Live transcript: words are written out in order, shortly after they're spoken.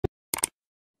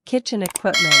Kitchen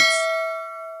equipments.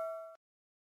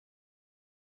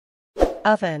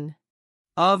 Oven.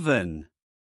 Oven.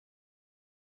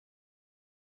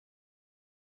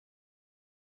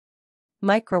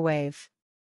 Microwave.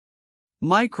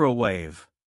 Microwave.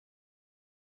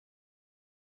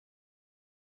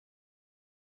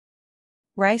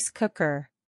 Rice cooker.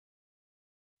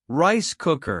 Rice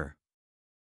cooker.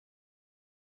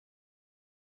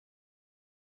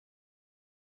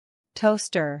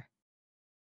 Toaster.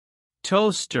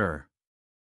 Toaster.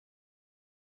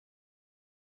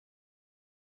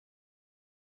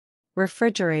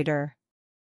 Refrigerator.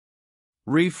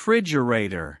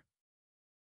 Refrigerator.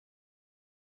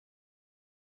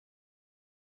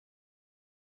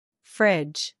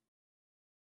 Fridge.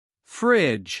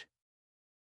 Fridge.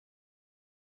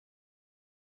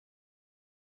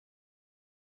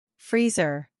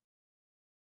 Freezer.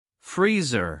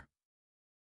 Freezer.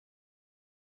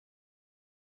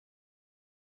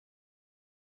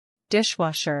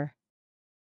 Dishwasher.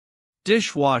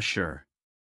 Dishwasher.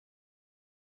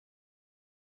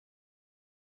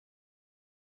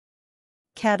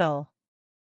 Kettle.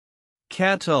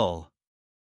 Kettle.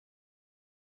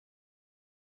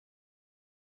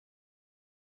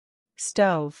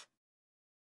 Stove.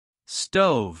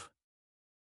 Stove.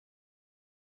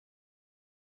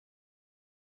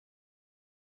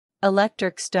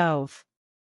 Electric stove.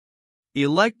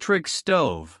 Electric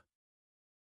stove.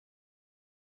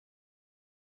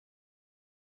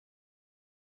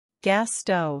 Gas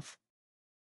stove.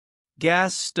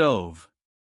 Gas stove.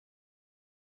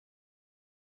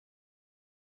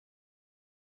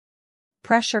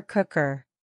 Pressure cooker.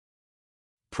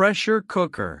 Pressure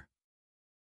cooker.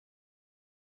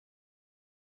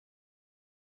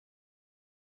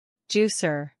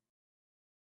 Juicer.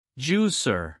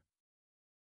 Juicer.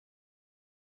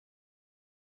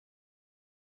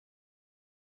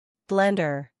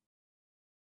 Blender.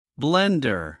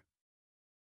 Blender.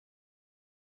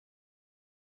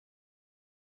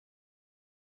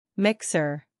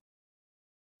 Mixer.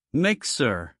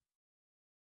 Mixer.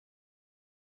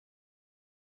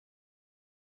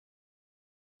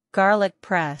 Garlic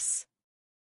press.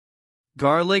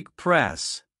 Garlic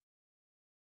press.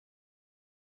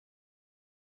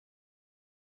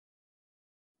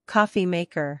 Coffee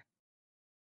maker.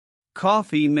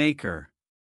 Coffee maker.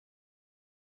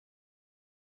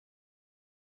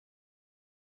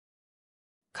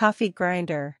 Coffee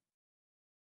grinder.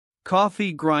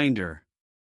 Coffee grinder.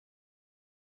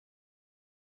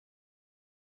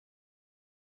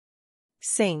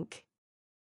 Sink.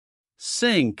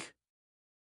 Sink.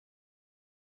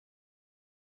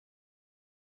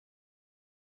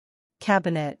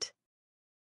 Cabinet.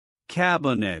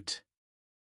 Cabinet.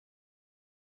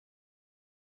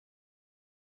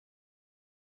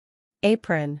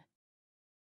 Apron.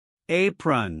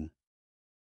 Apron.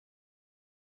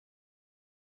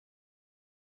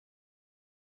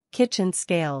 Kitchen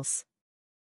scales.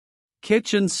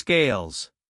 Kitchen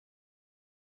scales.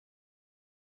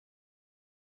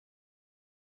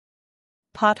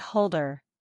 Pot holder.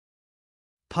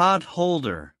 Pot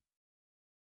holder.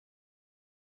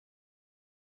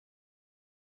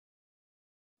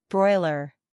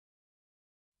 Broiler.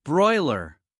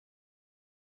 Broiler.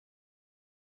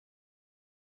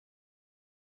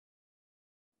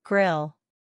 Grill.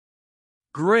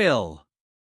 Grill.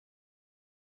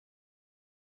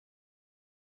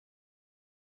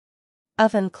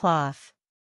 Oven cloth.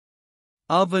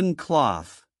 Oven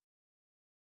cloth.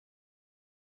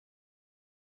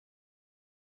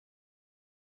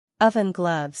 Oven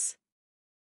gloves.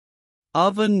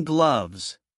 Oven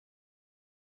gloves.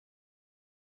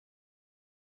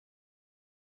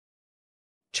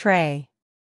 Tray.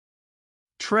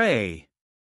 Tray.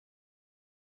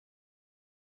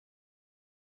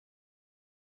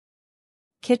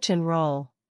 Kitchen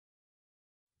roll.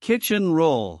 Kitchen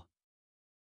roll.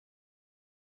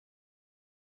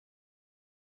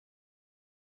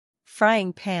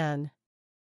 Frying pan.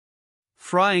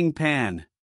 Frying pan.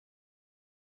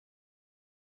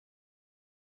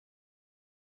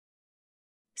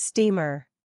 Steamer.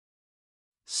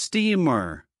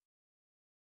 Steamer.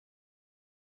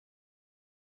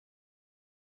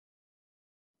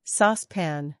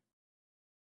 Saucepan.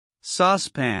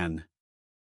 Saucepan.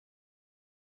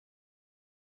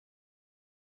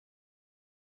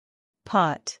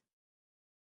 Pot.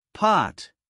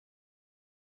 Pot.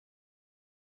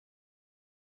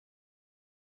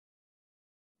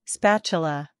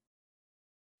 Spatula.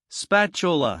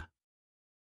 Spatula.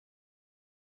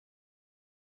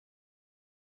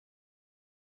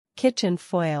 Kitchen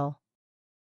foil.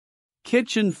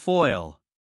 Kitchen foil.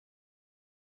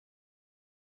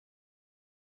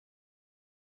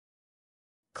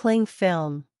 Cling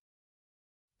film.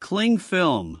 Cling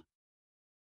film.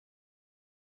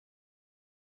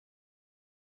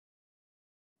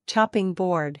 Chopping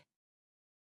board.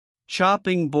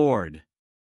 Chopping board.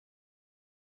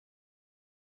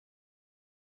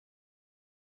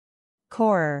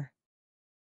 Corer.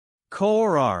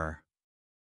 Corer.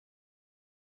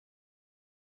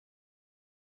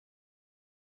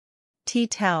 Tea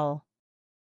towel.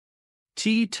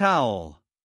 Tea towel.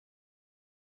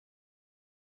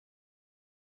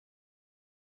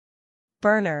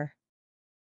 Burner.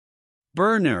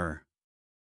 Burner.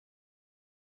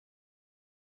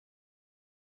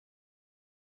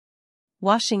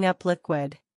 Washing up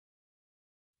liquid.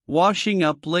 Washing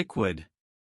up liquid.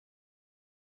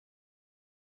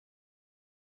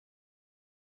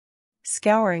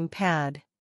 Scouring pad.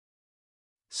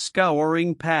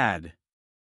 Scouring pad.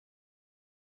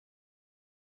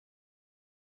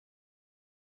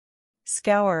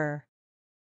 Scourer.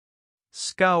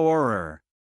 Scourer.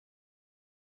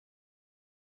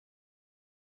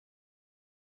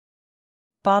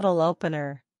 Bottle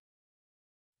opener.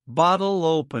 Bottle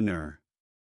opener.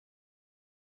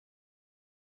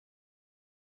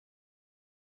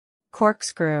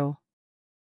 Corkscrew.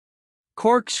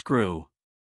 Corkscrew.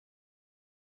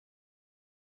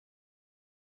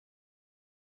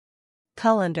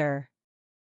 Colander.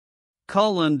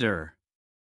 Colander.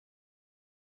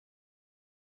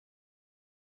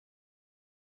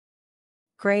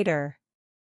 Grater.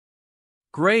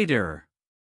 Grater.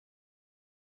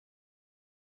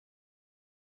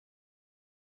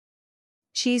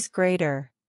 Cheese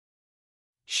grater.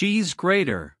 Cheese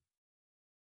grater.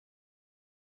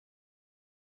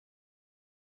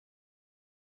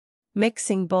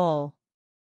 Mixing bowl.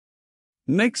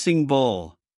 Mixing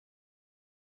bowl.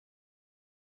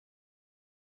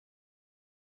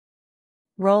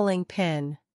 Rolling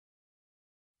pin.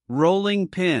 Rolling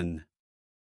pin.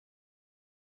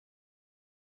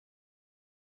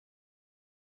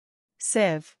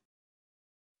 Sieve.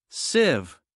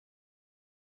 Sieve.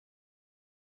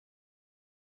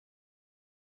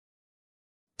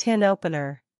 Tin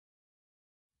opener.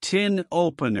 Tin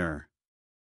opener.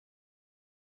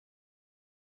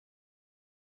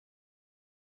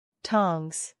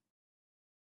 Tongs.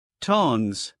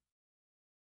 Tongs.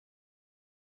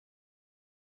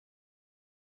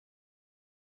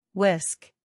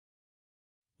 Whisk.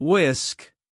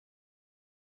 Whisk.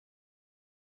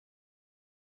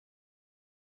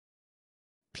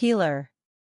 Peeler.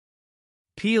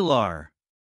 Peeler.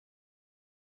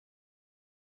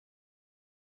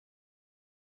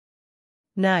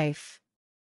 Knife.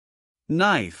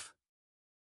 Knife.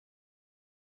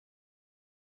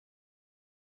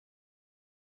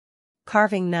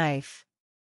 Carving knife.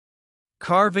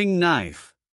 Carving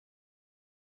knife.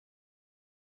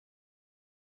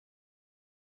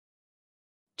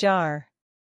 Jar.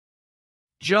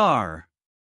 Jar.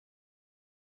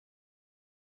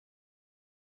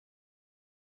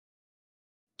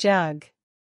 Jug.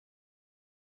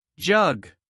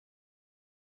 Jug.